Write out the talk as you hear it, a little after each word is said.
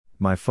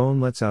My phone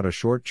lets out a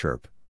short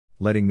chirp,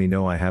 letting me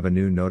know I have a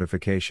new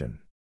notification.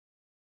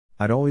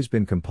 I'd always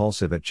been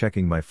compulsive at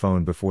checking my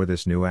phone before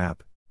this new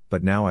app,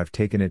 but now I've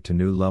taken it to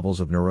new levels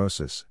of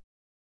neurosis.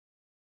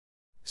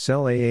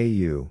 Sell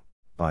AAU,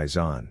 by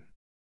Zon.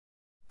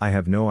 I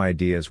have no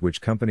ideas which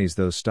companies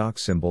those stock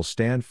symbols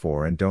stand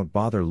for and don't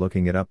bother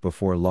looking it up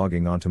before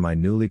logging onto my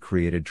newly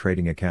created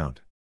trading account.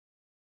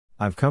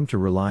 I've come to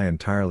rely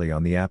entirely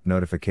on the app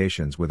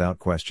notifications without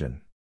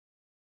question.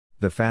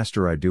 The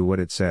faster I do what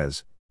it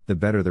says, the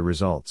better the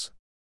results.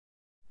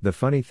 The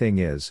funny thing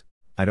is,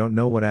 I don't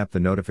know what app the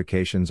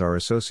notifications are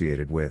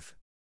associated with.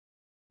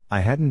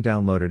 I hadn't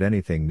downloaded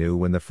anything new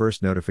when the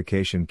first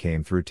notification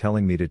came through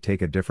telling me to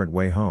take a different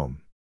way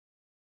home.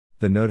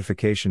 The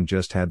notification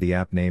just had the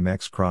app name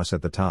X-Cross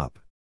at the top.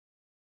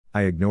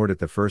 I ignored it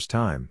the first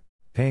time,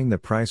 paying the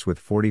price with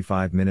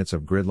 45 minutes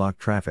of gridlock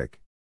traffic.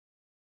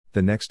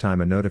 The next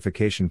time a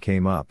notification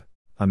came up,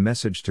 a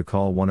message to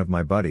call one of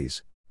my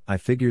buddies, I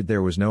figured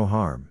there was no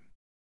harm.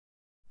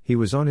 He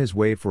was on his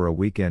way for a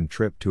weekend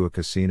trip to a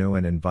casino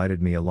and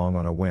invited me along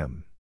on a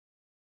whim.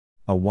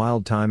 A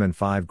wild time, and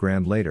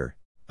 $5,000 later,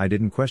 I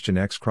didn't question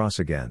X-Cross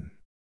again.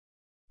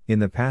 In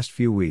the past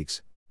few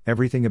weeks,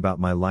 everything about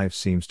my life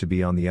seems to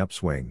be on the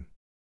upswing.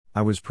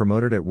 I was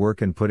promoted at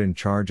work and put in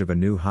charge of a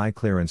new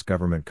high-clearance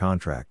government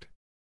contract.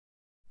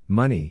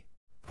 Money,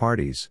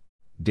 parties,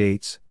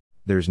 dates,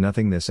 there's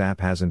nothing this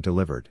app hasn't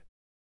delivered.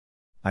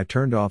 I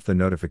turned off the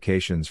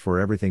notifications for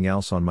everything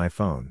else on my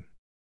phone.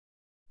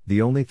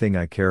 The only thing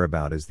I care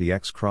about is the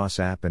X-Cross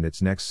app and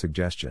its next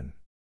suggestion.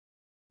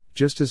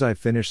 Just as I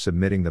finish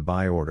submitting the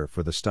buy order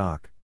for the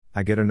stock,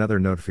 I get another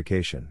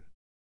notification.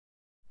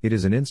 It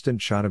is an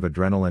instant shot of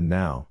adrenaline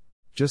now,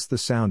 just the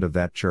sound of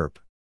that chirp.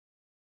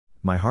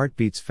 My heart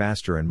beats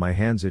faster and my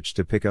hands itch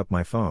to pick up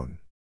my phone.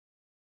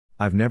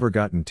 I've never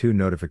gotten two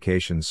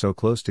notifications so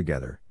close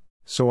together,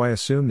 so I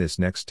assume this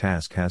next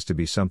task has to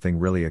be something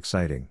really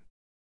exciting.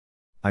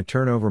 I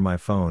turn over my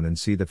phone and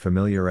see the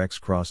familiar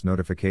X-Cross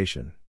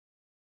notification.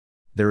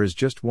 There is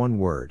just one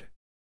word.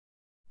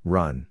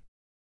 Run.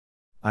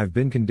 I've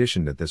been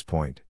conditioned at this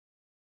point.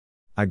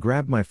 I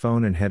grab my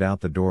phone and head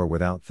out the door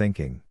without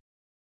thinking.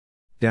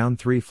 Down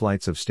 3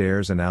 flights of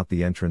stairs and out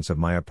the entrance of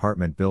my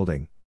apartment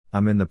building,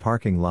 I'm in the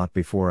parking lot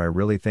before I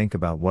really think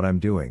about what I'm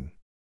doing.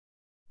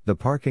 The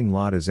parking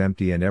lot is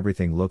empty and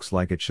everything looks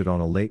like it should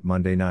on a late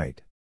Monday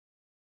night.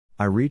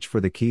 I reach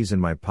for the keys in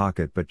my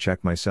pocket but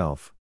check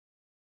myself.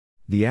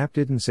 The app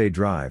didn't say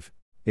drive,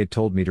 it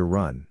told me to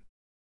run.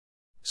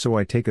 So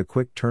I take a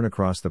quick turn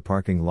across the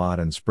parking lot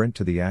and sprint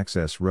to the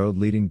access road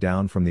leading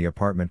down from the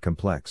apartment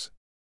complex.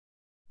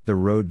 The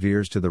road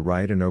veers to the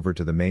right and over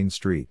to the main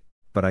street,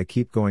 but I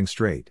keep going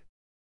straight.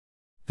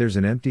 There's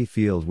an empty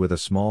field with a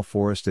small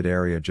forested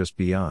area just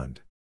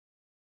beyond.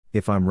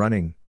 If I'm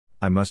running,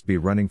 I must be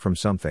running from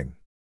something.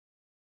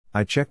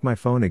 I check my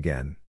phone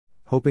again,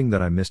 hoping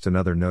that I missed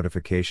another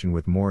notification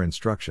with more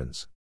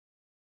instructions.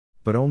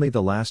 But only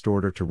the last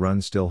order to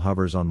run still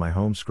hovers on my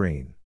home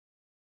screen.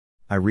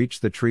 I reach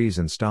the trees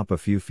and stop a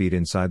few feet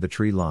inside the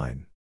tree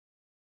line.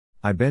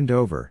 I bend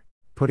over,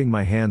 putting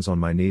my hands on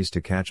my knees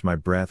to catch my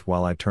breath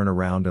while I turn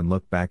around and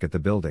look back at the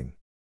building.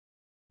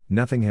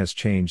 Nothing has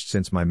changed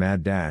since my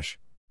mad dash,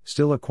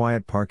 still a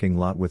quiet parking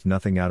lot with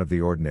nothing out of the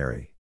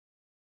ordinary.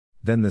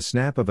 Then the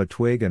snap of a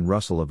twig and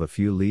rustle of a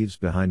few leaves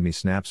behind me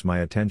snaps my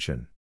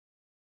attention.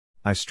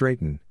 I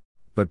straighten,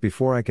 but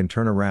before I can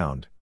turn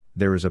around,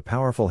 there is a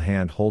powerful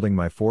hand holding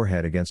my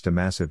forehead against a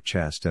massive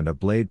chest and a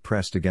blade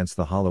pressed against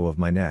the hollow of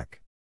my neck.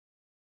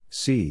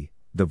 See,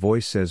 the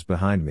voice says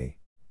behind me,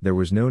 there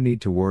was no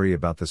need to worry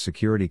about the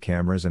security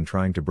cameras and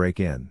trying to break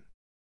in.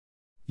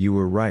 You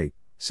were right,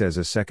 says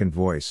a second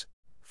voice,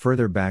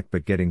 further back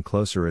but getting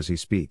closer as he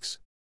speaks.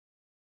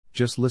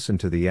 Just listen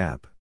to the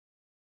app.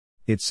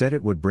 It said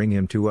it would bring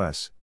him to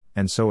us,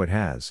 and so it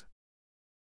has.